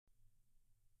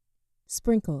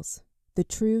Sprinkles, The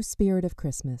True Spirit of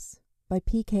Christmas by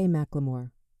P.K.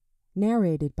 McLemore.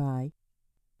 Narrated by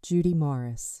Judy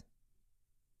Morris.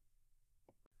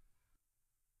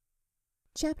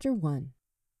 Chapter 1.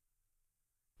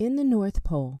 In the North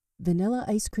Pole, vanilla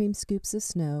ice cream scoops of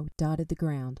snow dotted the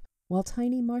ground, while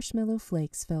tiny marshmallow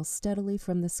flakes fell steadily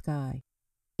from the sky.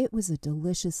 It was a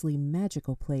deliciously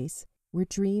magical place where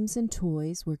dreams and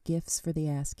toys were gifts for the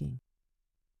asking.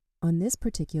 On this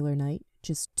particular night,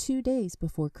 just 2 days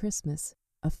before Christmas,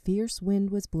 a fierce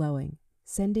wind was blowing,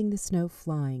 sending the snow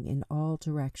flying in all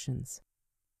directions.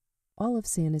 All of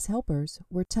Santa's helpers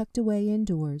were tucked away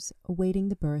indoors, awaiting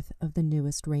the birth of the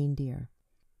newest reindeer.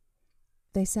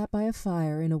 They sat by a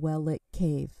fire in a well-lit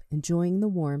cave, enjoying the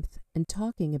warmth and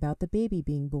talking about the baby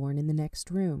being born in the next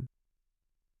room.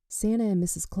 Santa and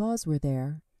Mrs. Claus were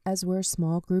there, as were a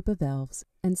small group of elves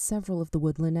and several of the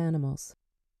woodland animals.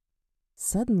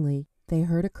 Suddenly, they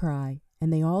heard a cry,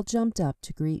 and they all jumped up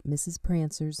to greet Mrs.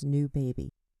 Prancer's new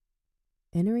baby.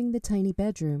 Entering the tiny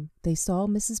bedroom, they saw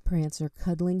Mrs. Prancer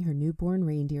cuddling her newborn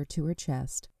reindeer to her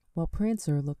chest, while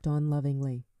Prancer looked on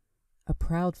lovingly. A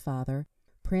proud father,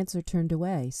 Prancer turned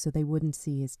away so they wouldn't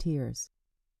see his tears.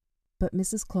 But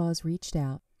Mrs. Claus reached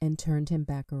out and turned him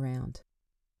back around.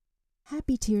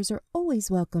 "Happy tears are always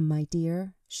welcome, my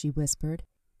dear," she whispered.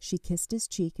 She kissed his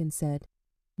cheek and said,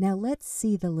 "Now let's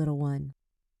see the little one."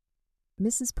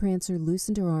 Mrs. Prancer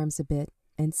loosened her arms a bit,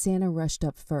 and Santa rushed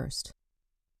up first.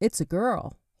 "It's a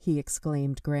girl," he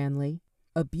exclaimed grandly.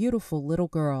 "A beautiful little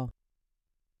girl."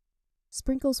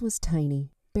 Sprinkles was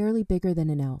tiny, barely bigger than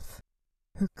an elf.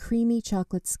 Her creamy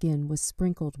chocolate skin was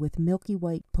sprinkled with milky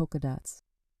white polka dots.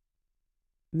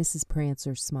 Mrs.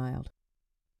 Prancer smiled.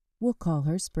 "We'll call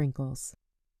her Sprinkles."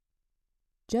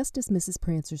 Just as Mrs.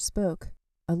 Prancer spoke,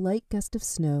 a light gust of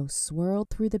snow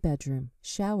swirled through the bedroom,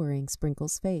 showering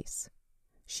Sprinkles' face.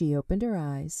 She opened her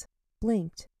eyes,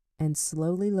 blinked, and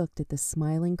slowly looked at the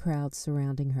smiling crowd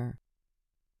surrounding her.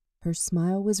 Her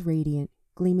smile was radiant,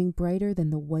 gleaming brighter than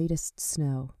the whitest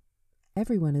snow.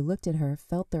 Everyone who looked at her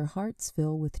felt their hearts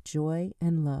fill with joy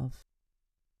and love.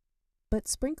 But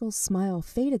Sprinkles' smile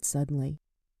faded suddenly.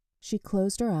 She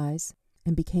closed her eyes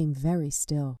and became very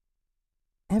still.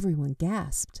 Everyone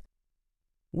gasped.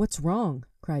 "What's wrong?"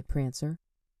 cried Prancer.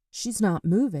 "She's not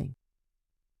moving."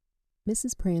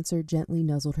 Mrs. Prancer gently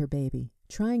nuzzled her baby,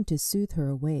 trying to soothe her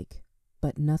awake,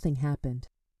 but nothing happened.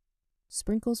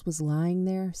 Sprinkles was lying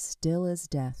there, still as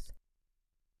death.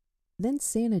 Then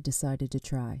Santa decided to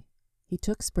try. He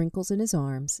took Sprinkles in his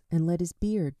arms and let his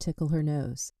beard tickle her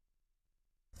nose.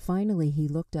 Finally he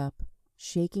looked up,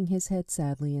 shaking his head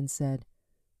sadly, and said,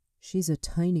 "She's a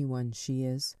tiny one, she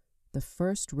is. The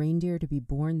first reindeer to be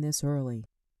born this early."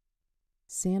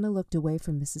 Santa looked away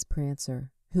from Mrs.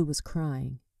 Prancer, who was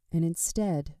crying, and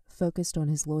instead focused on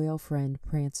his loyal friend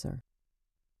Prancer.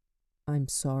 "I'm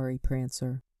sorry,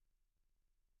 Prancer."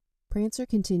 Prancer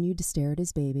continued to stare at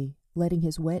his baby, letting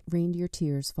his wet reindeer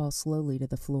tears fall slowly to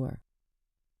the floor.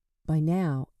 By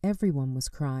now, everyone was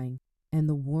crying, and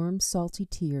the warm, salty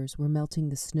tears were melting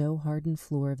the snow-hardened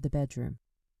floor of the bedroom.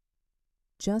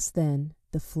 Just then,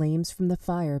 the flames from the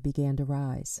fire began to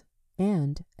rise,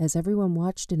 and, as everyone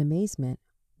watched in amazement,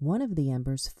 one of the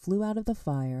embers flew out of the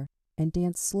fire and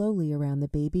danced slowly around the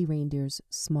baby reindeer's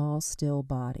small, still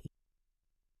body.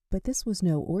 But this was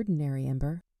no ordinary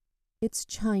ember. It's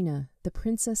China, the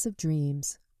princess of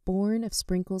dreams, born of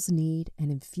Sprinkles' need and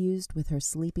infused with her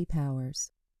sleepy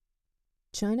powers.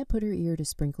 China put her ear to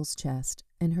Sprinkles' chest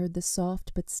and heard the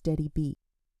soft but steady beat.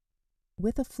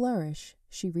 With a flourish,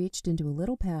 she reached into a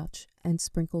little pouch and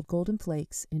sprinkled golden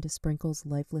flakes into Sprinkles'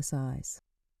 lifeless eyes.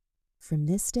 "From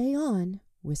this day on,"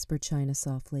 whispered China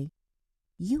softly,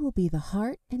 "you will be the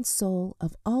heart and soul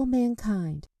of all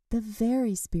mankind, the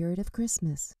very spirit of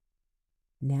Christmas.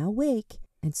 Now wake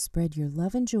and spread your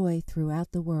love and joy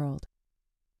throughout the world."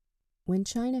 When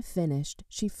China finished,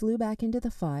 she flew back into the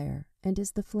fire, and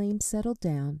as the flames settled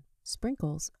down,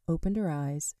 Sprinkles opened her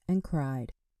eyes and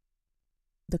cried.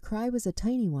 The cry was a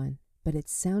tiny one, but it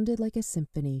sounded like a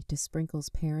symphony to Sprinkles'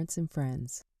 parents and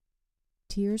friends.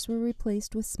 Tears were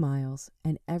replaced with smiles,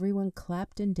 and everyone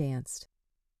clapped and danced.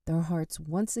 Their hearts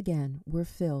once again were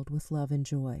filled with love and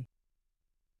joy.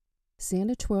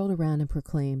 Santa twirled around and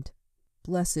proclaimed,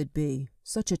 "Blessed be,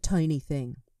 such a tiny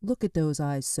thing. Look at those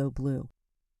eyes so blue.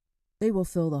 They will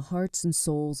fill the hearts and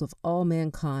souls of all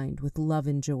mankind with love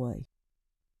and joy."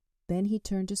 Then he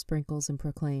turned to Sprinkles and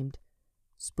proclaimed,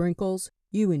 "Sprinkles,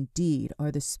 you indeed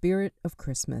are the spirit of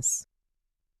Christmas."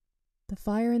 The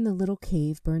fire in the little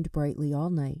cave burned brightly all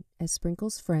night as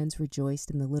Sprinkles' friends rejoiced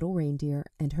in the little reindeer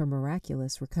and her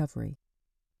miraculous recovery.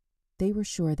 They were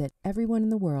sure that everyone in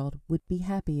the world would be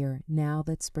happier now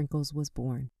that Sprinkles was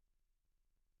born.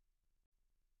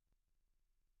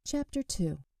 Chapter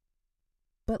 2.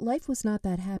 But life was not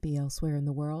that happy elsewhere in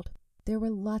the world. There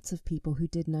were lots of people who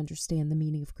didn't understand the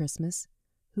meaning of Christmas,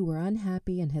 who were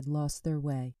unhappy and had lost their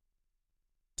way.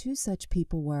 2 such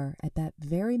people were, at that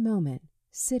very moment,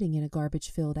 sitting in a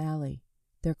garbage-filled alley.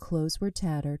 Their clothes were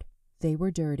tattered, they were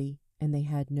dirty, and they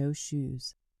had no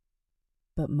shoes.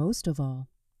 But most of all,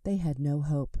 they had no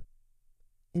hope.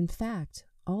 In fact,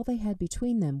 all they had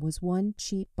between them was one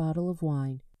cheap bottle of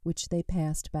wine, which they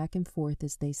passed back and forth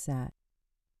as they sat.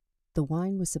 The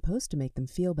wine was supposed to make them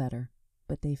feel better,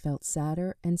 but they felt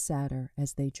sadder and sadder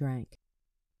as they drank.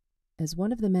 As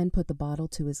one of the men put the bottle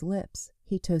to his lips,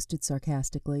 he toasted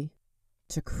sarcastically,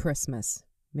 "To Christmas.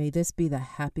 May this be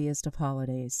the happiest of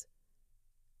holidays."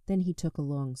 Then he took a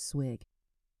long swig.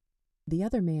 The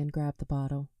other man grabbed the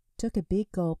bottle, took a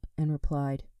big gulp, and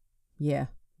replied, "Yeah,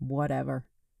 whatever."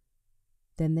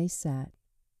 Then they sat,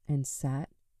 and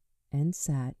sat, and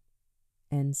sat,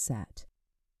 and sat.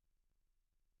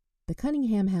 The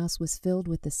Cunningham house was filled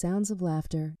with the sounds of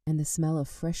laughter and the smell of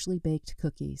freshly baked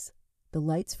cookies. The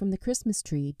lights from the Christmas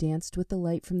tree danced with the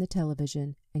light from the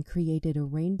television and created a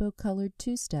rainbow-colored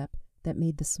two-step that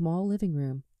made the small living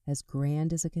room as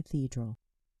grand as a cathedral.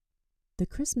 The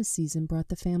Christmas season brought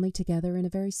the family together in a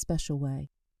very special way.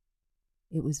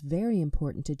 It was very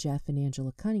important to Jeff and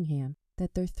Angela Cunningham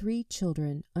that their 3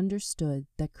 children understood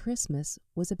that Christmas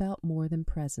was about more than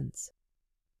presents.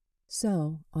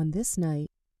 So, on this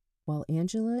night, while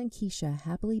Angela and Keisha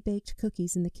happily baked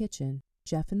cookies in the kitchen,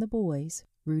 Jeff and the boys,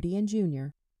 Rudie and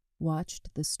Junior,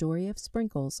 watched The Story of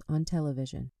Sprinkles on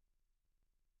television.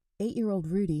 8-year-old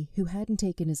Rudie, who hadn't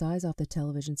taken his eyes off the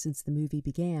television since the movie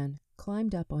began,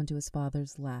 climbed up onto his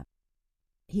father's lap.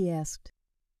 He asked,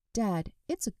 "Dad,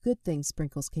 it's a good thing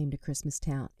Sprinkles came to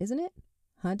Christmastown, isn't it?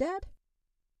 Huh, Dad?"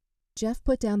 Jeff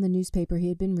put down the newspaper he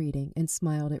had been reading and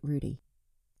smiled at Rudie.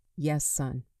 "Yes,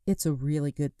 son, it's a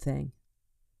really good thing."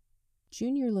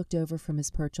 Junior looked over from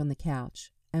his perch on the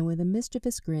couch and with a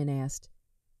mischievous grin asked,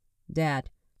 "Dad,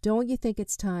 don't you think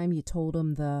it's time you told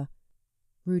him the—"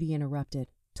 Rudie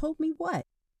interrupted. "Told me what?"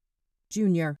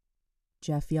 "Junior,"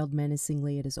 Jeff yelled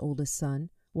menacingly at his oldest son,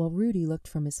 while Rudie looked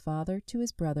from his father to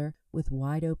his brother with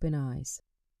wide-open eyes.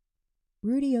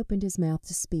 Rudie opened his mouth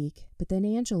to speak, but then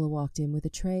Angela walked in with a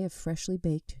tray of freshly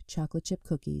baked chocolate chip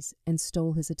cookies and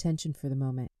stole his attention for the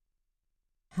moment.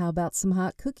 "How about some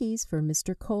hot cookies for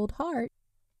Mr. Cold Heart?"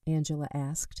 Angela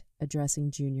asked, addressing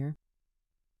Junior.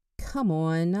 "Come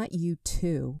on, not you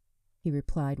too," he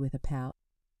replied with a pout.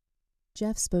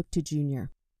 Jeff spoke to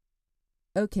Junior.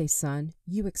 "Okay, son,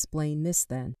 you explain this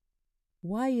then.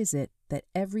 Why is it that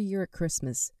every year at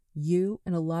Christmas, you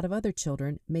and a lot of other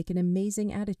children make an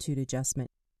amazing attitude adjustment,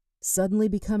 suddenly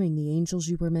becoming the angels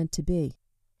you were meant to be,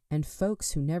 and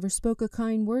folks who never spoke a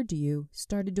kind word to you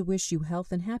started to wish you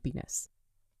health and happiness?"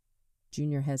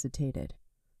 Junior hesitated.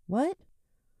 "What?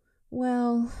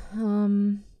 Well,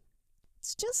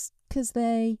 it's just 'cause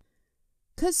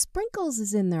Sprinkles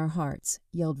is in their hearts,"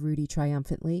 yelled Rudie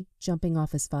triumphantly, jumping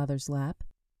off his father's lap.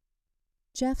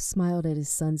 Jeff smiled at his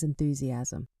son's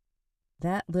enthusiasm.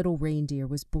 That little reindeer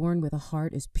was born with a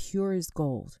heart as pure as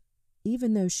gold.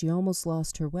 Even though she almost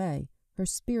lost her way, her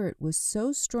spirit was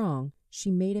so strong she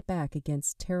made it back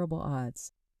against terrible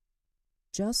odds.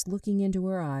 Just looking into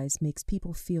her eyes makes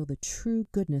people feel the true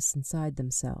goodness inside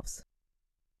themselves.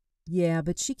 "Yeah,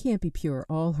 but she can't be pure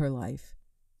all her life,"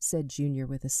 said Junior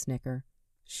with a snicker.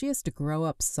 "She has to grow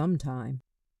up sometime."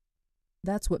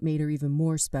 "That's what made her even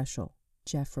more special,"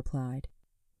 Jeff replied.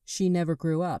 "She never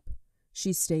grew up.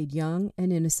 She stayed young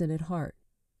and innocent at heart.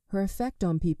 Her effect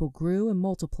on people grew and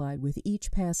multiplied with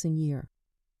each passing year.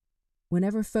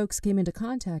 Whenever folks came into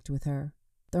contact with her,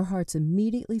 their hearts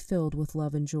immediately filled with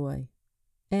love and joy.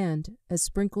 And, as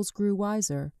Sprinkles grew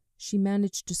wiser, she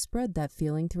managed to spread that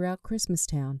feeling throughout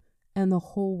Christmastown and the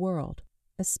whole world,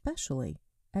 especially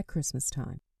at Christmas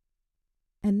time.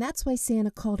 And that's why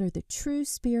Santa called her the true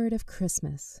spirit of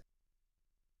Christmas."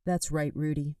 "That's right,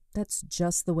 Rudie. That's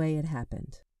just the way it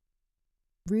happened."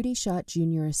 Rudie shot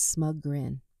Junior a smug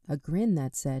grin, a grin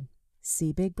that said,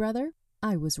 "See, big brother,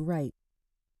 I was right."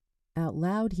 Out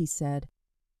loud he said,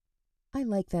 "I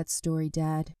like that story,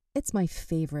 Dad. It's my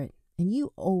favorite, and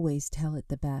you always tell it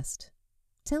the best.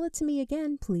 Tell it to me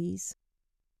again, please."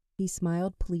 He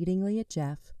smiled pleadingly at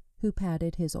Jeff, who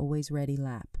patted his always-ready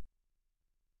lap.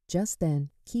 Just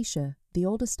then, Keisha, the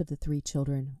oldest of the 3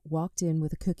 children, walked in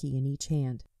with a cookie in each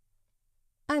hand.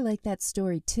 "I like that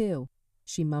story, too,"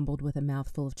 she mumbled with a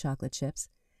mouthful of chocolate chips,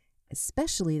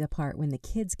 "especially the part when the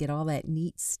kids get all that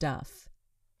neat stuff."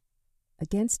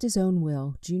 Against his own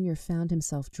will, Junior found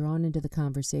himself drawn into the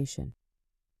conversation.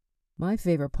 My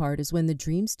favorite part is when the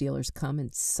dream stealers come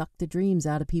and suck the dreams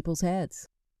out of people's heads.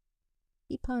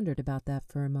 He pondered about that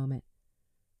for a moment.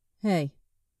 Hey,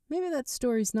 maybe that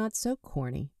story's not so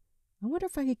corny. I wonder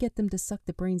if I could get them to suck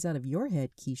the brains out of your head,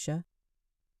 Keisha.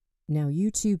 Now you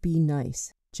two be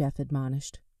nice, Jeff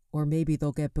admonished, or maybe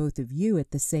they'll get both of you at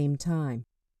the same time.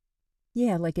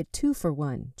 Yeah, like a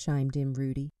 2-for-1, chimed in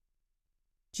Rudie.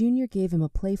 Junior gave him a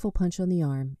playful punch on the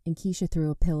arm, and Keisha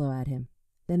threw a pillow at him.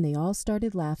 Then they all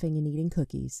started laughing and eating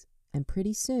cookies, and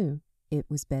pretty soon it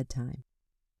was bedtime.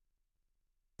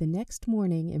 The next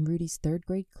morning in Rudie's 3rd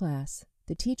grade class,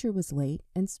 the teacher was late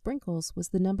and sprinkles was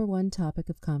the #1 topic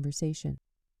of conversation.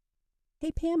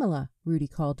 Hey Pamela,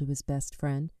 Rudie called to his best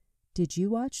friend, did you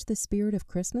watch The Spirit of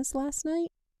Christmas last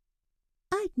night?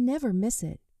 I'd never miss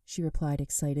it, she replied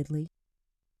excitedly.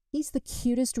 He's the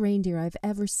cutest reindeer I've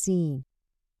ever seen.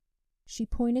 She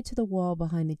pointed to the wall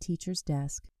behind the teacher's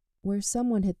desk, where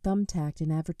someone had thumbtacked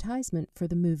an advertisement for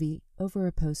the movie over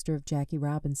a poster of Jackie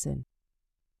Robinson.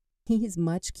 He's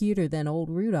much cuter than old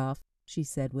Rudolph, she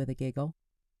said with a giggle.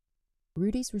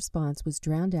 Rudie's response was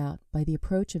drowned out by the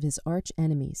approach of his arch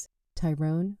enemies,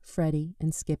 Tyrone, Freddie,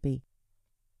 and Skippy.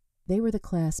 They were the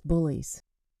class bullies,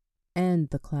 and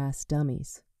the class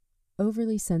dummies,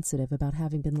 overly sensitive about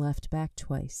having been left back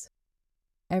twice.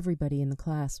 Everybody in the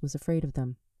class was afraid of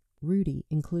them, Rudie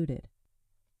included.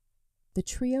 The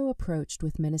trio approached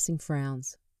with menacing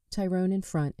frowns, Tyrone in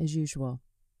front as usual.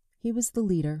 He was the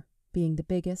leader, being the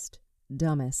biggest,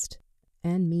 dumbest,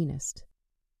 and meanest.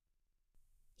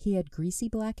 He had greasy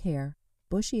black hair,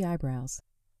 bushy eyebrows,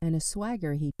 and a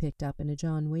swagger he picked up in a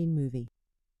John Wayne movie.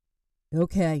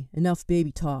 Okay, enough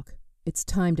baby talk. It's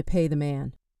time to pay the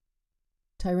man.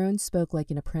 Tyrone spoke like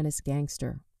an apprentice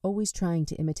gangster, always trying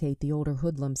to imitate the older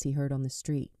hoodlums he heard on the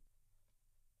street.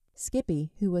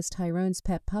 Skippy, who was Tyrone's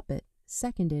pet puppet,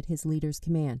 seconded his leader's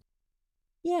command.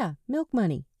 Yeah, milk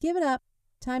money. Give it up.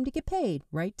 Time to get paid,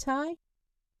 right, Ty?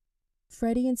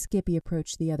 Freddie and Skippy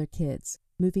approached the other kids,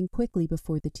 moving quickly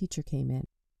before the teacher came in.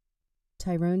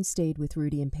 Tyrone stayed with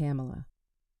Rudie and Pamela.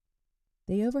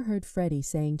 They overheard Freddie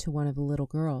saying to one of the little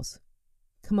girls,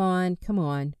 Come on, come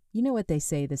on. You know what they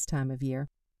say this time of year.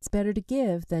 It's better to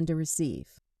give than to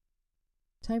receive.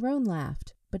 Tyrone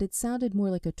laughed, but it sounded more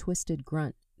like a twisted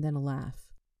grunt than a laugh.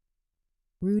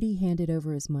 Rudie handed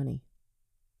over his money.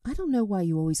 I don't know why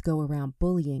you always go around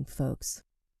bullying folks.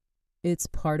 It's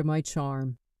part of my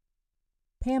charm.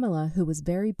 Pamela, who was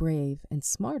very brave and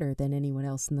smarter than anyone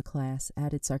else in the class,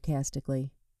 added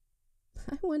sarcastically,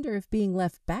 I wonder if being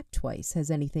left back twice has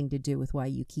anything to do with why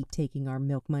you keep taking our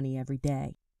milk money every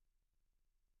day.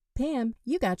 Pam,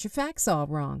 you got your facts all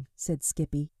wrong, said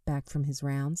Skippy, back from his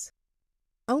rounds.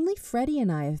 Only Freddie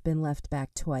and I have been left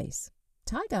back twice.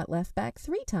 Ty got left back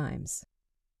 3 times.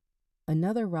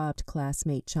 Another robbed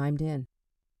classmate chimed in.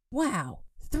 Wow,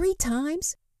 3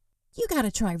 times? You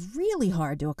gotta try really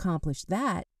hard to accomplish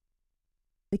that.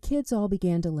 The kids all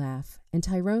began to laugh, and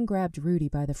Tyrone grabbed Rudie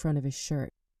by the front of his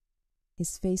shirt.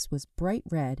 His face was bright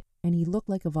red, and he looked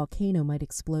like a volcano might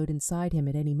explode inside him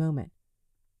at any moment.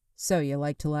 So you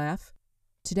like to laugh?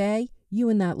 Today, you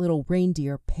and that little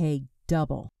reindeer pay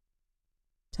double.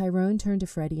 Tyrone turned to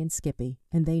Freddie and Skippy,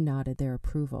 and they nodded their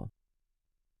approval.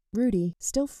 Rudie,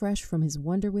 still fresh from his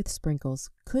wonder with Sprinkles,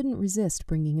 couldn't resist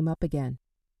bringing him up again.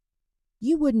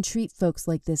 You wouldn't treat folks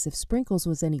like this if Sprinkles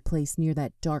was any place near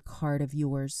that dark heart of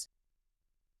yours.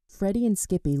 Freddie and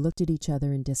Skippy looked at each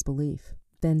other in disbelief,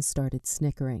 then started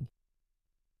snickering.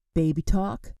 Baby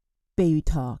talk,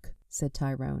 said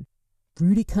Tyrone.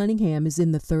 Rudie Cunningham is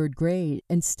in the 3rd grade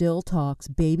and still talks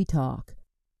baby talk.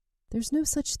 There's no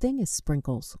such thing as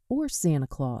Sprinkles or Santa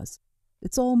Claus.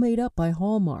 It's all made up by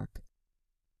Hallmark.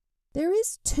 There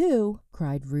is too,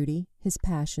 cried Rudie, his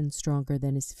passion stronger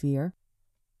than his fear.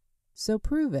 So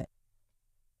prove it.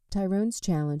 Tyrone's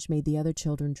challenge made the other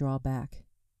children draw back.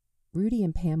 Rudie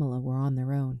and Pamela were on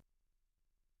their own.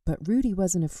 But Rudie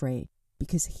wasn't afraid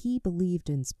because he believed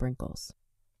in Sprinkles.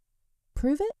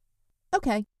 Prove it?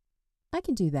 Okay, I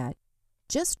can do that.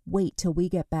 Just wait till we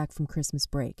get back from Christmas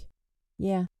break.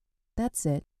 Yeah, that's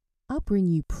it. I'll bring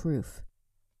you proof.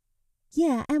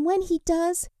 Yeah, and when he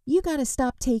does, you gotta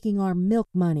stop taking our milk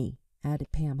money,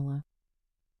 added Pamela.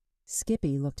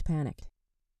 Skippy looked panicked.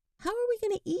 How are we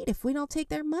going to eat if we don't take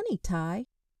their money, Ty?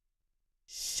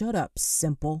 Shut up,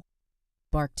 simple,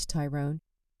 barked Tyrone.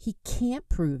 He can't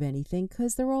prove anything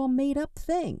because they're all made-up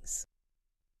things.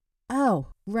 Oh,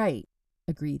 right,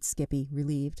 agreed Skippy,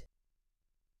 relieved.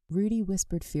 Rudie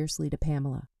whispered fiercely to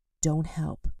Pamela, Don't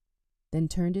help, then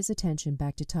turned his attention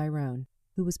back to Tyrone,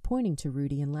 who was pointing to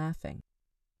Rudie and laughing.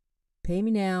 Pay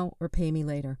me now or pay me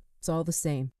later. It's all the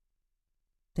same."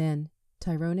 Then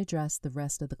Tyrone addressed the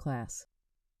rest of the class.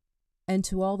 "And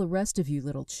to all the rest of you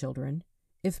little children,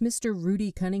 if Mr.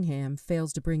 Rudie Cunningham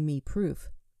fails to bring me proof,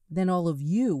 then all of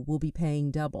you will be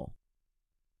paying double."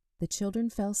 The children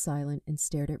fell silent and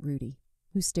stared at Rudie,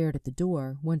 who stared at the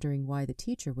door, wondering why the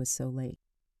teacher was so late.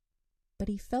 But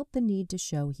he felt the need to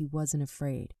show he wasn't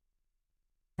afraid.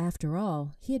 After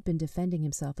all, he had been defending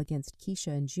himself against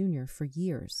Keisha and Junior for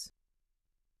years.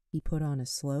 He put on a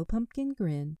slow pumpkin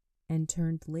grin and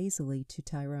turned lazily to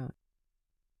Tyrone.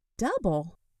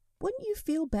 "Double? Wouldn't you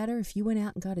feel better if you went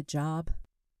out and got a job?"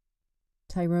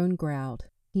 Tyrone growled.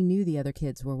 He knew the other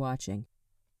kids were watching.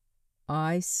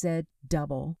 "I said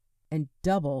double, and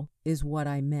double is what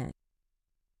I meant.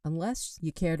 Unless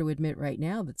you care to admit right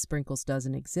now that Sprinkles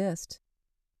doesn't exist,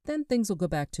 then things will go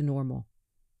back to normal.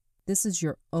 This is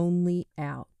your only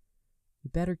out. You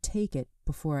better take it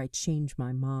before I change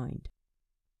my mind."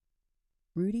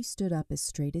 Rudie stood up as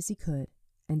straight as he could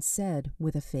and said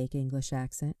with a fake English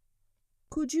accent,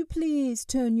 "Could you please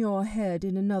turn your head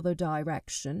in another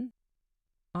direction?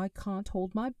 I can't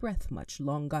hold my breath much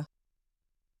longer."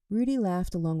 Rudie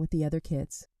laughed along with the other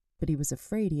kids, but he was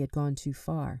afraid he had gone too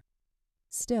far.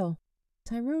 Still,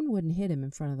 Tyrone wouldn't hit him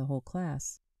in front of the whole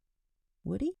class.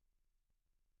 Would he?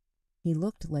 He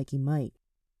looked like he might.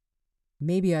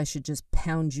 "Maybe I should just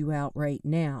pound you out right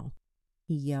now,"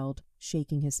 he yelled,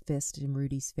 shaking his fist in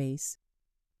Rudie's face.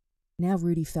 Now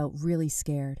Rudie felt really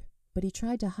scared, but he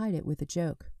tried to hide it with a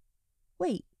joke.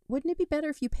 "Wait, wouldn't it be better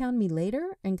if you pound me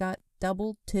later and got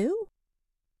double too?"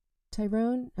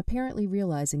 Tyrone, apparently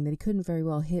realizing that he couldn't very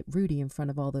well hit Rudie in front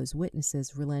of all those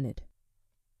witnesses, relented.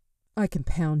 "I can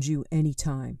pound you any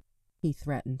time," he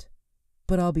threatened,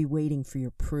 "but I'll be waiting for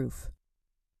your proof."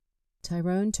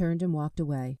 Tyrone turned and walked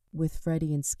away, with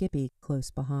Freddie and Skippy close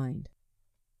behind.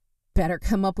 "Better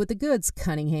come up with the goods,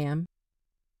 Cunningham,"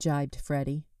 jibed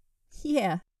Freddie.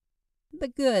 "Yeah, the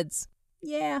goods.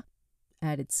 Yeah,"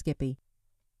 added Skippy.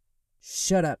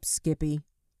 "Shut up, Skippy,"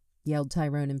 yelled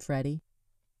Tyrone and Freddie.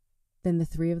 Then the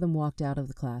three of them walked out of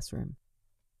the classroom.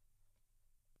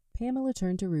 Pamela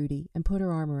turned to Rudie and put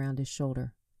her arm around his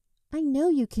shoulder. "I know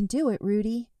you can do it,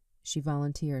 Rudie," she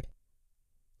volunteered.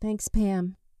 "Thanks,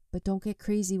 Pam, but don't get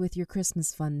crazy with your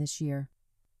Christmas fun this year."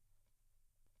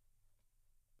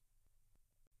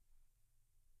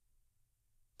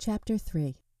 Chapter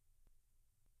 3.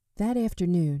 That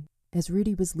afternoon, as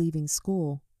Rudie was leaving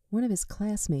school, one of his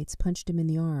classmates punched him in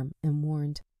the arm and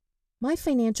warned, "My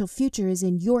financial future is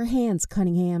in your hands,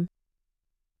 Cunningham."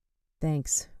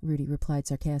 "Thanks," Rudie replied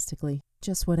sarcastically.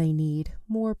 "Just what I need.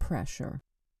 More pressure."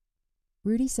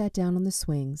 Rudie sat down on the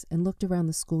swings and looked around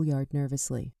the schoolyard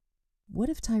nervously. What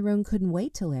if Tyrone couldn't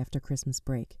wait till after Christmas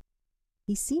break?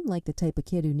 He seemed like the type of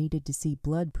kid who needed to see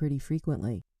blood pretty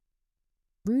frequently.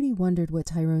 Rudie wondered what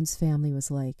Tyrone's family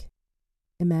was like,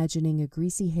 imagining a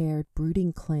greasy-haired,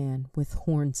 brooding clan with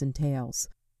horns and tails.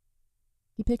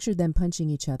 He pictured them punching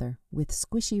each other, with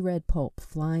squishy red pulp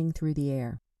flying through the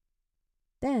air.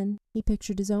 Then he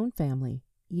pictured his own family,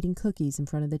 eating cookies in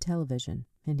front of the television,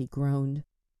 and he groaned.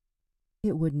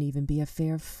 "It wouldn't even be a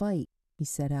fair fight," he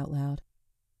said out loud.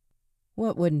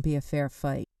 "What wouldn't be a fair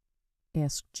fight?"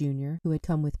 asked Junior, who had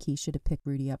come with Keisha to pick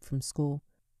Rudie up from school.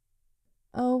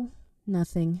 "Oh,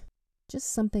 nothing. Just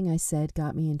something I said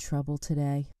got me in trouble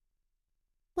today."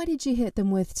 "What did you hit them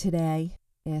with today?"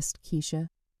 asked Keisha.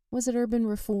 "Was it urban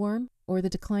reform or the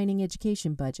declining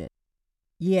education budget?"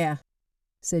 "Yeah,"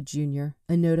 said Junior,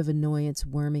 a note of annoyance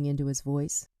worming into his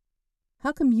voice.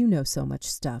 "How come you know so much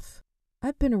stuff?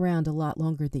 I've been around a lot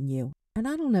longer than you, and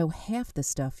I don't know half the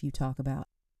stuff you talk about."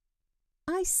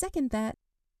 "I second that,"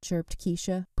 chirped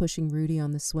Keisha, pushing Rudie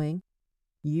on the swing.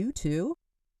 "You too?"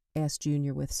 asked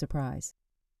Junior with surprise.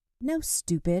 "No,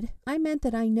 stupid. I meant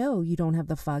that I know you don't have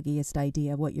the foggiest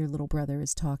idea what your little brother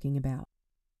is talking about."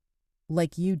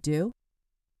 "Like you do?"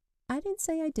 "I didn't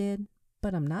say I did,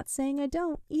 but I'm not saying I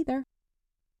don't either."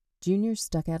 Junior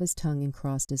stuck out his tongue and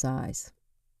crossed his eyes.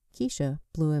 Keisha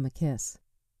blew him a kiss.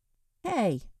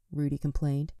 "Hey," Rudie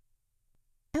complained.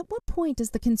 "At what point does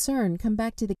the concern come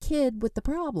back to the kid with the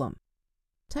problem?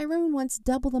 Tyrone wants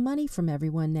double the money from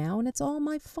everyone now, and it's all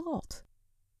my fault."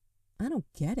 "I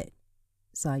don't get it,"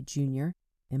 sighed Junior.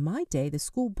 "In my day, the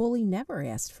school bully never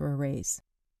asked for a raise."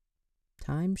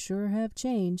 "Times sure have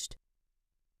changed."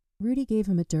 Rudie gave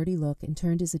him a dirty look and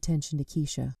turned his attention to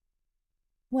Keisha.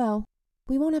 "Well,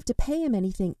 we won't have to pay him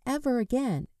anything ever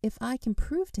again if I can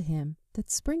prove to him that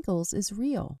Sprinkles is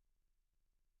real."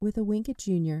 With a wink at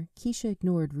Junior, Keisha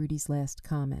ignored Rudie's last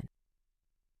comment.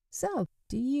 "So,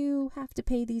 do you have to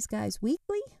pay these guys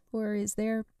weekly, or is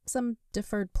there some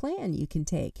deferred plan you can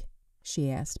take?" she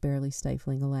asked, barely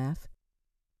stifling a laugh.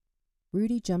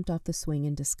 Rudie jumped off the swing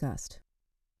in disgust.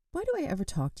 Why do I ever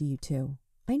talk to you two?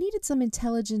 I needed some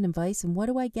intelligent advice, and what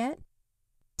do I get?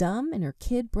 Dumb and her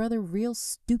kid brother real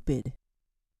stupid.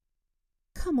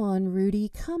 Come on, Rudie,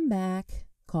 come back,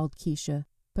 called Keisha,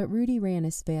 but Rudie ran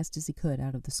as fast as he could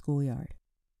out of the schoolyard.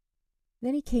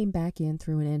 Then he came back in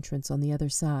through an entrance on the other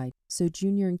side, so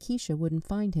Junior and Keisha wouldn't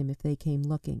find him if they came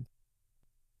looking.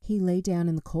 He lay down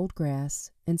in the cold grass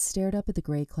and stared up at the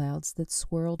gray clouds that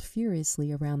swirled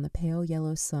furiously around the pale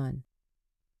yellow sun.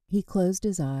 He closed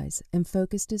his eyes and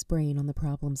focused his brain on the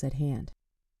problems at hand.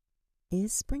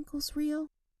 Is Sprinkles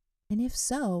real? And if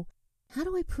so, how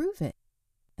do I prove it?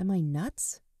 Am I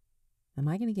nuts? Am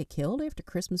I going to get killed after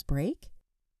Christmas break?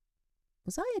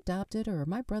 Was I adopted, or are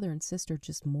my brother and sister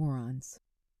just morons?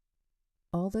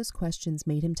 All those questions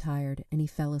made him tired, and he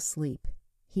fell asleep.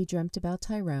 He dreamt about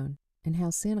Tyrone and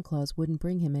how Santa Claus wouldn't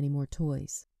bring him any more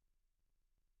toys.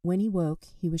 When he woke,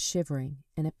 he was shivering,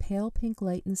 and a pale pink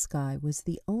light in the sky was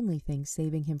the only thing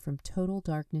saving him from total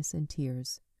darkness and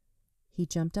tears. He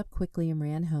jumped up quickly and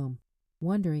ran home,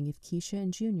 wondering if Keisha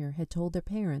and Junior had told their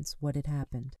parents what had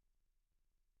happened.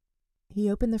 He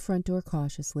opened the front door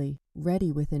cautiously,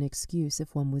 ready with an excuse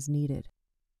if one was needed.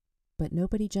 But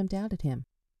nobody jumped out at him.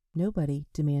 Nobody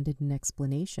demanded an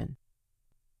explanation.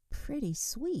 Pretty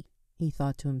sweet, he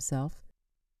thought to himself.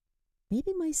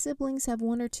 Maybe my siblings have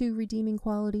one or two redeeming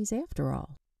qualities after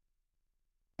all.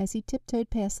 As he tiptoed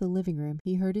past the living room,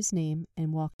 he heard his name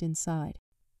and walked inside.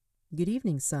 Good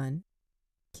evening, son.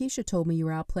 Keisha told me you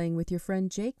were out playing with your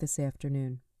friend Jake this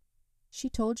afternoon. She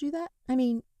told you that?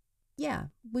 Yeah,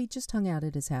 we just hung out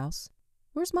at his house.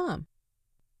 Where's Mom?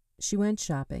 She went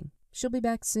shopping. She'll be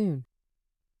back soon.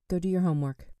 Go do your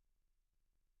homework.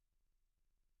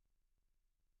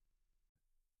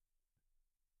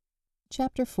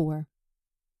 Chapter 4.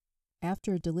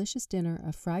 After a delicious dinner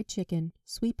of fried chicken,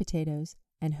 sweet potatoes,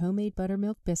 and homemade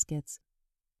buttermilk biscuits,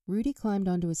 Rudie climbed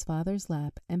onto his father's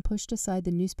lap and pushed aside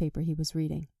the newspaper he was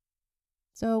reading.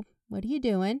 So, what are you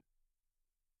doing?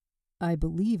 I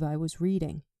believe I was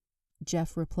reading,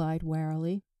 Jeff replied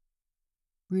warily.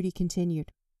 Rudie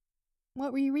continued.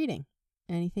 What were you reading?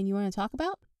 Anything you want to talk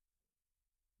about?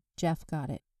 Jeff got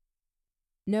it.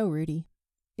 No, Rudie.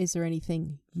 Is there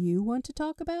anything you want to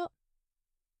talk about?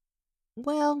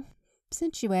 Well,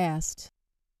 since you asked,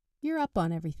 you're up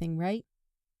on everything, right?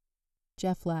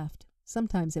 Jeff laughed.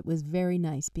 Sometimes it was very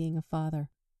nice being a father.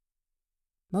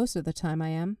 Most of the time I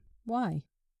am. Why?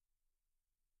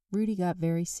 Rudie got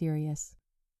very serious.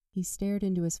 He stared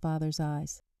into his father's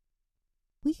eyes.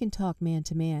 We can talk man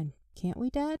to man, can't we,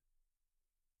 Dad?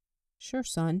 Sure,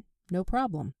 son. No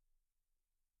problem.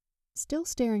 Still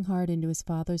staring hard into his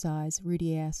father's eyes,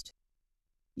 Rudie asked,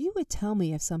 You would tell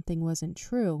me if something wasn't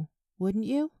true, wouldn't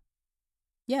you?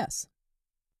 Yes.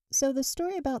 So the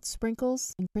story about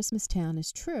Sprinkles in Christmastown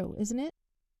is true, isn't it?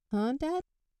 Huh, Dad?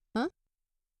 Huh?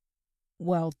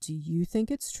 Well, do you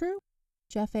think it's true?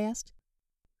 Jeff asked.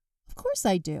 Of course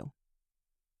I do.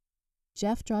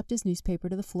 Jeff dropped his newspaper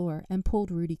to the floor and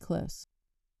pulled Rudie close.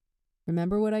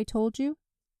 Remember what I told you?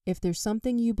 If there's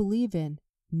something you believe in,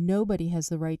 nobody has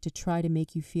the right to try to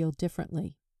make you feel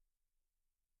differently.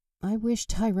 I wish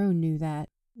Tyrone knew that,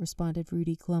 responded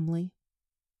Rudie glumly.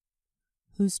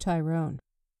 Who's Tyrone?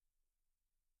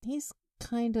 He's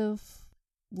kind of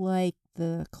like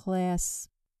the class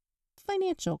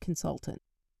financial consultant.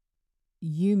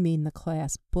 You mean the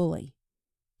class bully,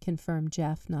 confirmed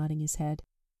Jeff, nodding his head.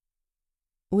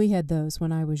 We had those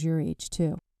when I was your age,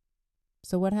 too.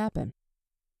 So what happened?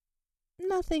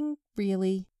 Nothing,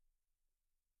 really.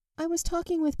 I was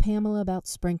talking with Pamela about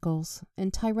Sprinkles,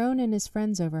 and Tyrone and his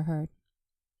friends overheard.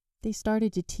 They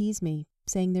started to tease me,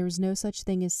 saying there was no such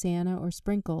thing as Santa or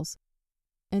Sprinkles,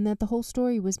 and that the whole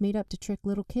story was made up to trick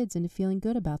little kids into feeling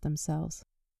good about themselves.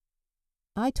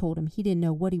 I told him he didn't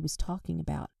know what he was talking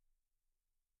about.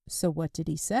 So what did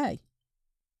he say?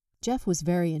 Jeff was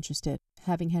very interested,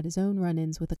 having had his own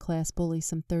run-ins with a class bully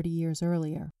some 30 years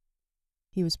earlier.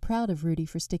 He was proud of Rudie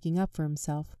for sticking up for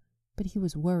himself, but he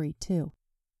was worried too.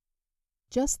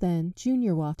 Just then,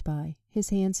 Junior walked by, his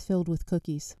hands filled with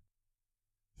cookies.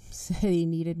 Said he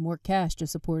needed more cash to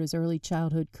support his early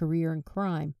childhood career in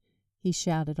crime, he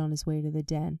shouted on his way to the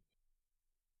den.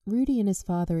 Rudie and his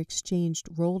father exchanged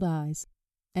rolled eyes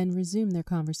and resumed their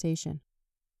conversation.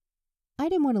 I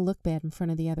didn't want to look bad in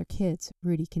front of the other kids,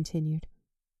 Rudie continued,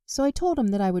 so I told him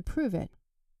that I would prove it.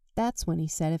 That's when he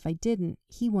said if I didn't,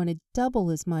 he wanted double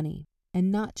his money,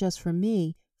 and not just from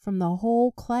me, from the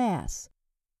whole class.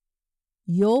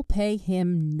 You'll pay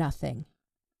him nothing,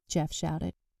 Jeff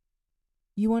shouted.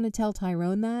 You want to tell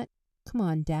Tyrone that? Come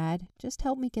on, Dad, just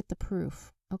help me get the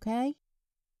proof. okay?"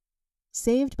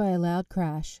 Saved by a loud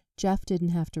crash, Jeff didn't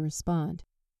have to respond.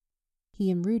 He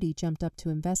and Rudie jumped up to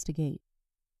investigate.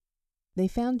 They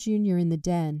found Junior in the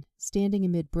den, standing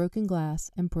amid broken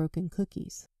glass and broken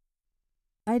cookies.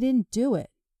 "I didn't do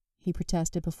it," he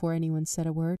protested before anyone said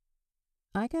a word.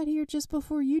 "I got here just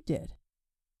before you did."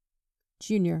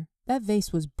 "Junior, that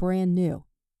vase was brand new.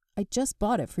 I just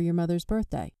bought it for your mother's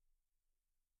birthday."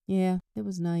 "Yeah, it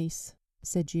was nice,"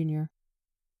 said Junior.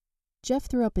 Jeff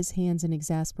threw up his hands in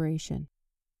exasperation.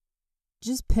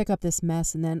 "Just pick up this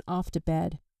mess and then off to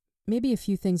bed. Maybe a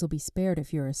few things will be spared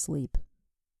if you're asleep."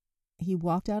 He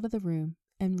walked out of the room,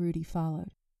 and Rudie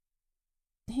followed.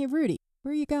 "Hey, Rudie,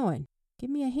 where are you going? Give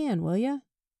me a hand, will ya?"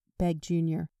 begged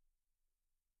Junior.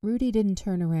 Rudie didn't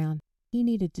turn around. He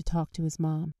needed to talk to his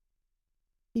mom.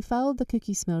 He followed the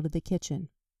cookie smell to the kitchen.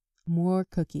 More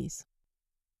cookies.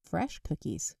 Fresh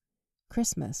cookies.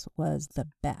 Christmas was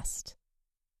the best.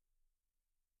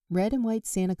 Red and white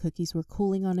Santa cookies were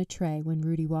cooling on a tray when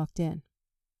Rudie walked in.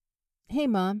 "Hey,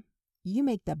 Mom, you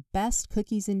make the best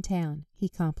cookies in town," he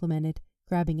complimented,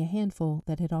 grabbing a handful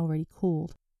that had already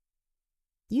cooled.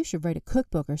 "You should write a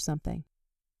cookbook or something."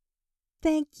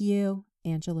 "Thank you,"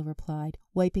 Angela replied,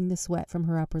 wiping the sweat from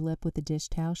her upper lip with the dish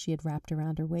towel she had wrapped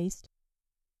around her waist.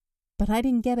 "But I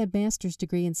didn't get a master's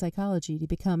degree in psychology to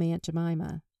become Aunt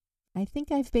Jemima. I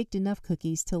think I've baked enough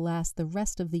cookies to last the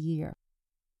rest of the year."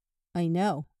 "I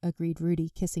know," agreed Rudie,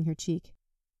 kissing her cheek.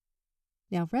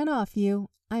 "Now run off, you.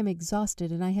 I'm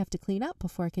exhausted and I have to clean up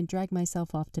before I can drag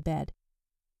myself off to bed."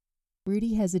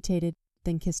 Rudie hesitated,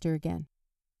 then kissed her again.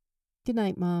 "Good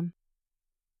night, Mom."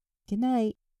 "Good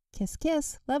night. Kiss,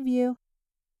 kiss. Love you."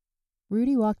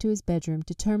 Rudie walked to his bedroom,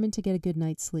 determined to get a good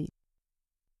night's sleep.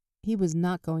 He was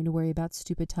not going to worry about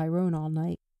stupid Tyrone all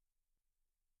night.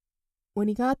 When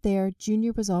he got there,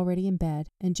 Junior was already in bed,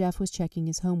 and Jeff was checking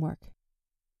his homework.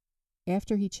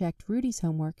 After he checked Rudie's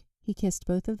homework, he kissed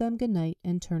both of them goodnight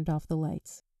and turned off the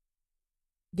lights.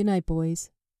 "Good night,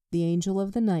 boys. The angel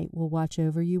of the night will watch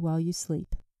over you while you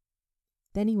sleep."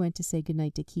 Then he went to say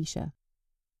goodnight to Keisha.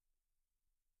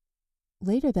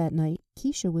 Later that night,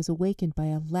 Keisha was awakened by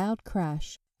a loud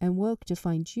crash and woke to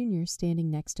find Junior standing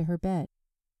next to her bed.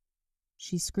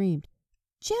 She screamed,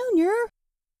 "Junior!"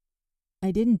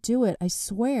 "I didn't do it, I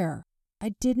swear. I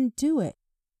didn't do it."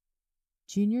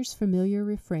 Junior's familiar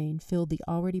refrain filled the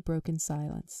already broken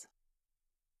silence.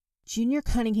 "Junior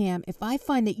Cunningham, if I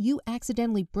find that you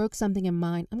accidentally broke something in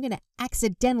mine, I'm going to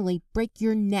accidentally break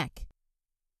your neck."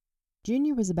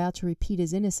 Junior was about to repeat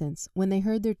his innocence when they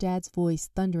heard their dad's voice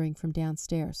thundering from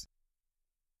downstairs.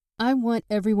 "I want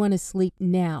everyone asleep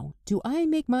now. Do I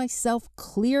make myself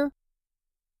clear?"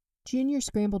 Junior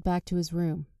scrambled back to his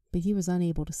room, but he was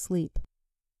unable to sleep.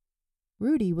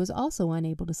 Rudie was also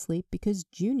unable to sleep because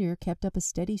Junior kept up a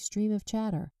steady stream of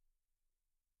chatter.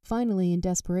 Finally, in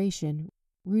desperation,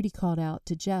 Rudie called out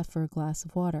to Jeff for a glass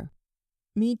of water.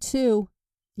 "Me too,"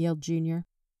 yelled Junior.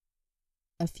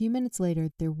 A few minutes later,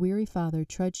 their weary father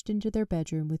trudged into their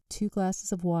bedroom with 2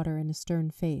 glasses of water and a stern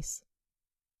face.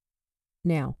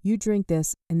 "Now, you drink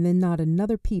this, and then not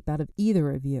another peep out of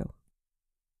either of you."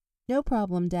 "No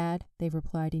problem, Dad," they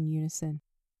replied in unison.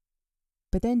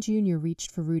 But then Junior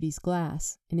reached for Rudie's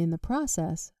glass, and in the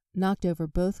process, knocked over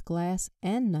both glass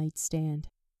and nightstand.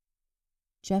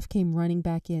 Jeff came running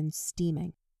back in,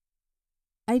 steaming.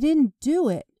 "I didn't do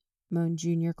it," moaned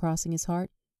Junior, crossing his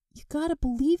heart. "You gotta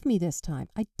believe me this time.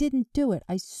 I didn't do it,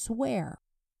 I swear."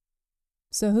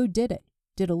 "So who did it?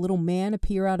 Did a little man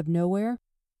appear out of nowhere?"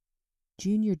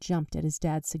 Junior jumped at his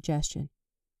dad's suggestion.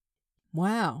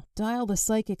 "Wow, dial the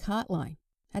psychic hotline.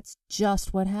 That's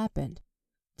just what happened.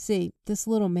 See, this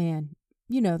little man,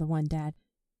 you know the one, Dad,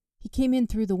 he came in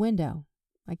through the window.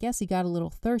 I guess he got a little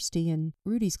thirsty, and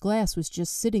Rudie's glass was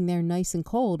just sitting there nice and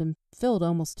cold and filled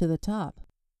almost to the top."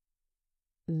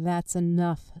 "That's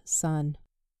enough, son."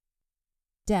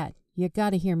 "Dad, you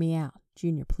gotta hear me out,"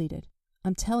 Junior pleaded.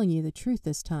 "I'm telling you the truth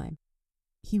this time.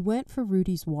 He went for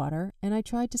Rudie's water, and I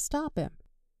tried to stop him.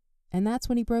 And that's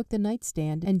when he broke the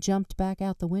nightstand and jumped back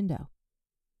out the window.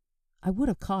 I would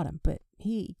have caught him, but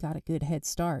he got a good head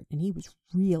start, and he was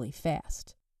really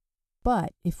fast.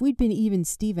 But if we'd been even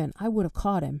Steven, I would have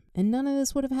caught him, and none of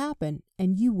this would have happened,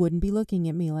 and you wouldn't be looking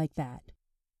at me like that."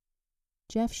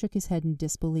 Jeff shook his head in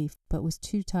disbelief, but was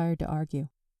too tired to argue.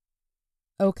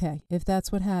 "Okay, if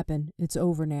that's what happened, it's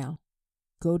over now.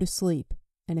 Go to sleep,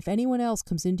 and if anyone else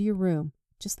comes into your room,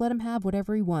 just let him have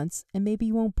whatever he wants, and maybe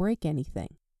you won't break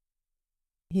anything."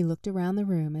 He looked around the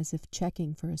room as if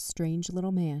checking for a strange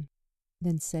little man,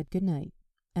 then said goodnight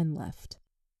and left.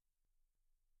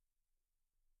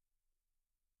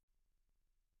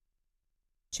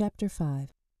 Chapter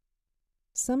 5.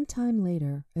 Some time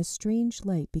later, a strange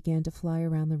light began to fly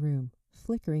around the room,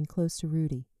 flickering close to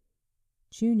Rudie.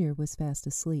 Junior was fast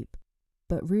asleep,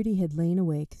 but Rudie had lain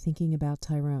awake thinking about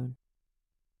Tyrone.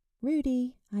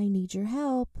 "Rudie, I need your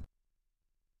help."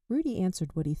 Rudie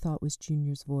answered what he thought was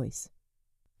Junior's voice.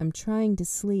 "I'm trying to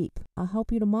sleep. I'll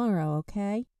help you tomorrow,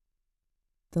 okay?"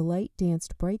 The light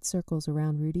danced bright circles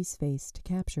around Rudie's face to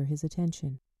capture his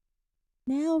attention.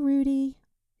 "Now, Rudie,"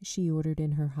 she ordered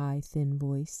in her high, thin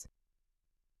voice.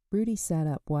 Rudie sat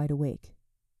up wide awake.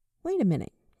 "Wait a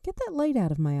minute. Get that light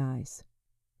out of my eyes."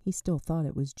 He still thought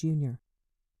it was Junior.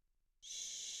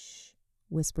 "Shh,"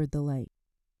 whispered the light.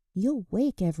 "You'll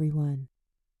wake everyone."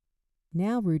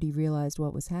 Now Rudie realized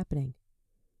what was happening.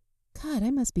 God,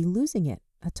 I must be losing it.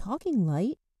 A talking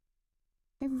light?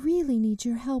 "I really need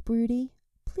your help, Rudie.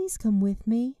 Please come with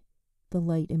me," the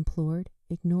light implored,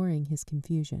 ignoring his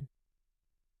confusion.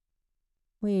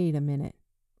 Wait a minute.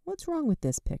 What's wrong with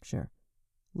this picture?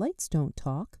 Lights don't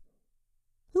talk.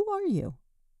 Who are you?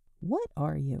 What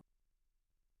are you?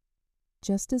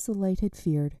 Just as the light had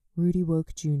feared, Rudie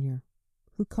woke Junior,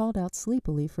 who called out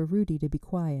sleepily for Rudie to be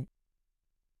quiet.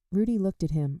 Rudie looked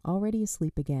at him, already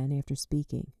asleep again after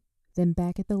speaking, then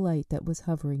back at the light that was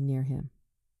hovering near him.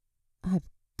 "I've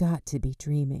got to be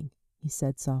dreaming," he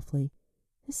said softly.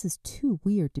 "This is too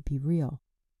weird to be real.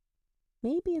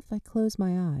 Maybe if I close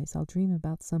my eyes, I'll dream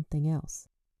about something else."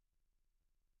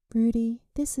 "Rudie,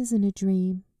 this isn't a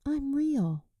dream. I'm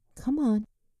real. Come on,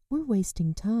 we're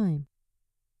wasting time."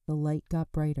 The light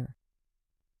got brighter.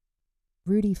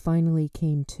 Rudie finally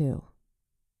came to.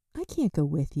 "I can't go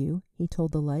with you," he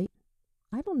told the light.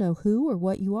 "I don't know who or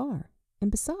what you are.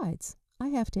 And besides, I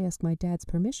have to ask my dad's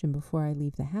permission before I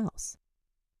leave the house."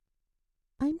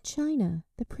 "I'm China,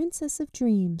 the Princess of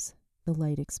Dreams," the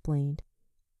light explained.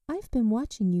 "I've been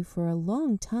watching you for a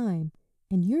long time,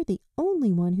 and you're the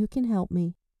only one who can help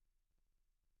me."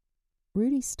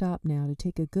 Rudie stopped now to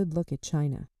take a good look at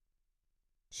China.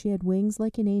 She had wings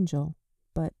like an angel,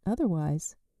 but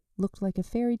otherwise looked like a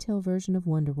fairy tale version of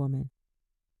Wonder Woman.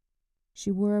 She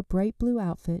wore a bright blue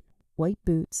outfit, white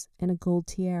boots, and a gold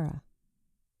tiara.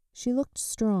 She looked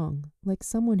strong, like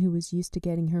someone who was used to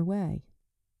getting her way,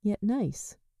 yet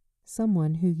nice,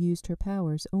 someone who used her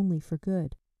powers only for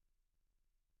good.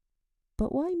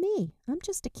 "But why me? I'm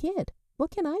just a kid.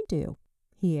 What can I do?"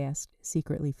 he asked,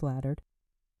 secretly flattered.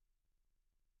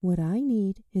 "What I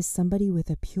need is somebody with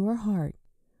a pure heart.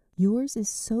 Yours is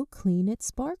so clean it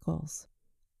sparkles.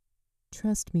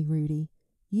 Trust me, Rudie,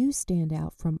 you stand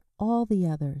out from all the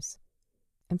others.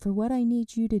 And for what I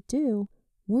need you to do,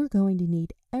 we're going to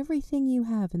need everything you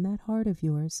have in that heart of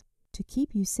yours to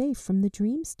keep you safe from the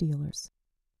dream stealers."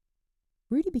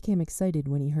 Rudie became excited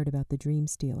when he heard about the dream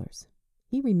stealers.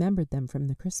 He remembered them from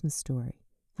the Christmas story,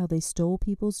 how they stole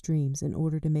people's dreams in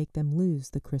order to make them lose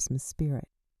the Christmas spirit.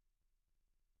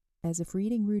 As if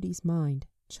reading Rudie's mind,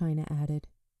 China added,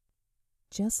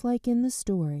 "Just like in the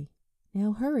story.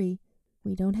 Now hurry.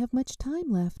 We don't have much time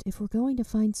left if we're going to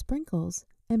find Sprinkles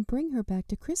and bring her back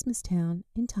to Christmastown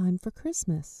in time for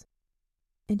Christmas.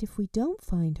 And if we don't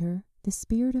find her, the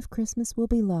spirit of Christmas will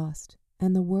be lost,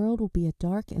 and the world will be a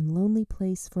dark and lonely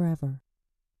place forever."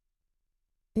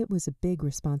 It was a big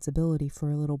responsibility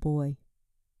for a little boy.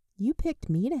 "You picked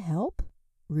me to help?"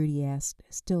 Rudie asked,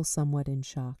 still somewhat in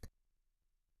shock.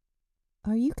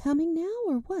 "Are you coming now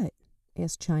or what?"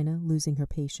 asked China, losing her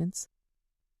patience.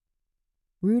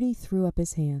 Rudie threw up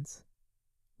his hands.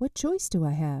 "What choice do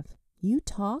I have? You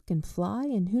talk and fly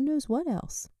and who knows what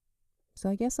else. So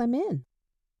I guess I'm in."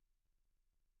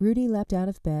 Rudie leapt out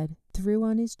of bed, threw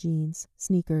on his jeans,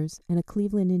 sneakers, and a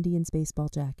Cleveland Indians baseball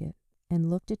jacket, and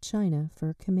looked at China for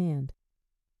a command.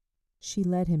 She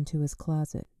led him to his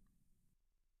closet.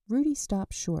 Rudie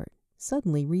stopped short,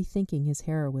 suddenly rethinking his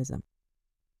heroism.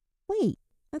 "Wait,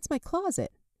 that's my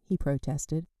closet," he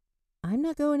protested. "I'm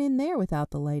not going in there without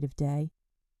the light of day.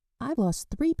 I've lost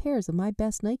 3 pairs of my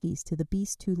best Nikes to the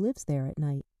beast who lives there at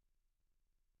night."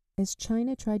 As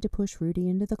China tried to push Rudie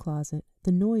into the closet,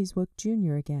 the noise woke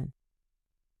Junior again.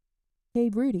 "Hey,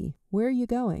 Rudie, where are you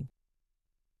going?"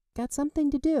 "Got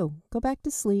something to do. Go back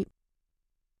to sleep."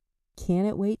 "Can't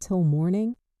it wait till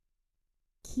morning?"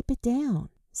 "Keep it down,"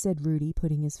 said Rudie,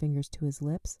 putting his fingers to his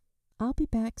lips. "I'll be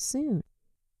back soon."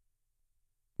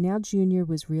 Now Junior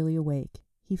was really awake.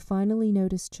 He finally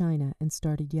noticed China and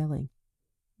started yelling.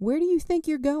 "Where do you think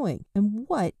you're going? And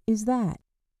what is that?"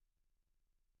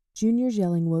 Junior's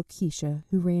yelling woke Keisha,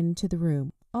 who ran into the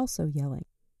room, also yelling.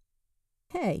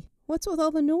 "Hey, what's with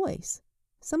all the noise?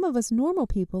 Some of us normal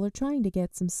people are trying to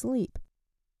get some sleep."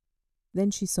 Then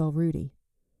she saw Rudie.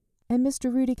 "And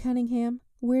Mr. Rudie Cunningham,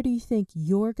 where do you think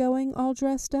you're going all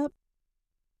dressed up?"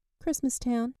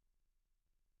 "Christmastown."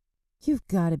 You've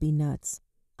got to be nuts.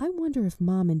 I wonder if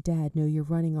Mom and Dad know you're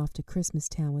running off to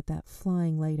Christmastown with that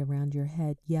flying light around your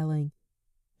head, yelling."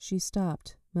 She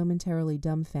stopped, momentarily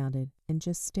dumbfounded, and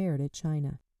just stared at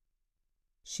China.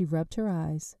 She rubbed her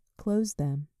eyes, closed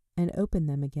them, and opened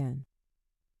them again.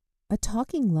 "A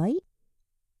talking light?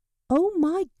 Oh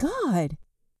my God!"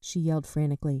 she yelled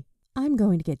frantically. "I'm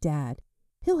going to get Dad.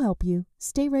 He'll help you.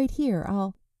 Stay right here.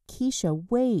 Keisha,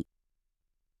 wait."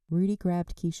 Rudie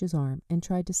grabbed Keisha's arm and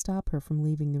tried to stop her from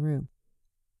leaving the room.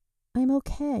 "I'm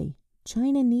okay.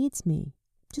 China needs me.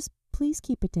 Just please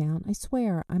keep it down. I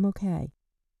swear I'm okay."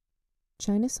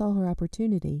 China saw her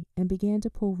opportunity and began to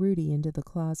pull Rudie into the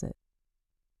closet.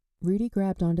 Rudie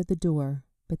grabbed onto the door,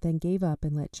 but then gave up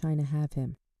and let China have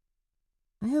him.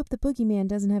 "I hope the boogeyman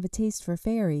doesn't have a taste for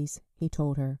fairies," he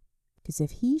told her, "because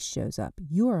if he shows up,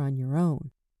 you're on your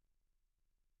own."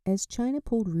 As China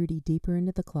pulled Rudie deeper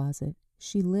into the closet,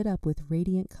 she lit up with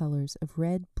radiant colors of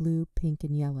red, blue, pink,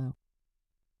 and yellow.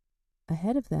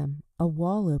 Ahead of them, a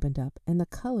wall opened up, and the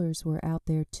colors were out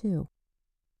there too.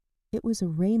 It was a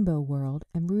rainbow world,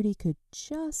 and Rudie could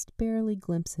just barely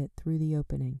glimpse it through the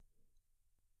opening.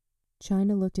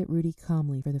 China looked at Rudie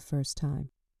calmly for the first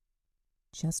time.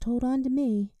 "Just hold on to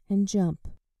me and jump."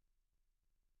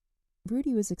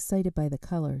 Rudie was excited by the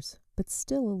colors, but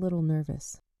still a little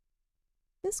nervous.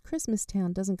 "This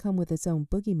Christmastown doesn't come with its own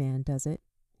boogeyman, does it?"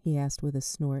 he asked with a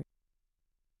snort.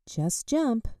 "Just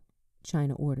jump,"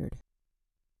 China ordered.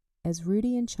 As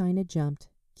Rudie and China jumped,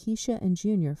 Keisha and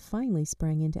Junior finally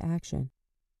sprang into action.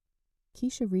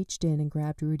 Keisha reached in and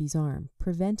grabbed Rudie's arm,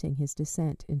 preventing his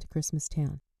descent into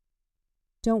Christmastown.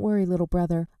 "Don't worry, little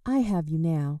brother. I have you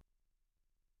now.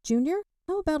 Junior,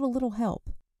 how about a little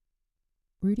help?"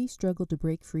 Rudie struggled to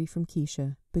break free from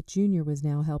Keisha, but Junior was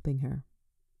now helping her.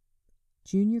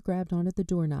 Junior grabbed onto the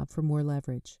doorknob for more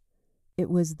leverage. It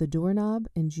was the doorknob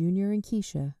and Junior and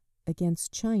Keisha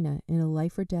against China in a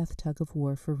life-or-death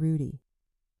tug-of-war for Rudie.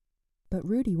 But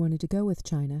Rudie wanted to go with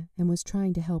China and was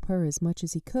trying to help her as much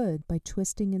as he could by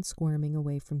twisting and squirming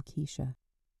away from Keisha.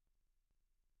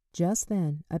 Just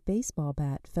then, a baseball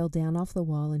bat fell down off the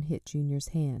wall and hit Junior's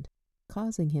hand,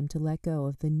 causing him to let go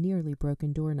of the nearly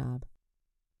broken doorknob.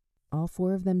 All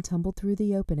four of them tumbled through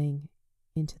the opening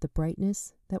into the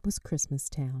brightness that was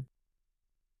Christmastown.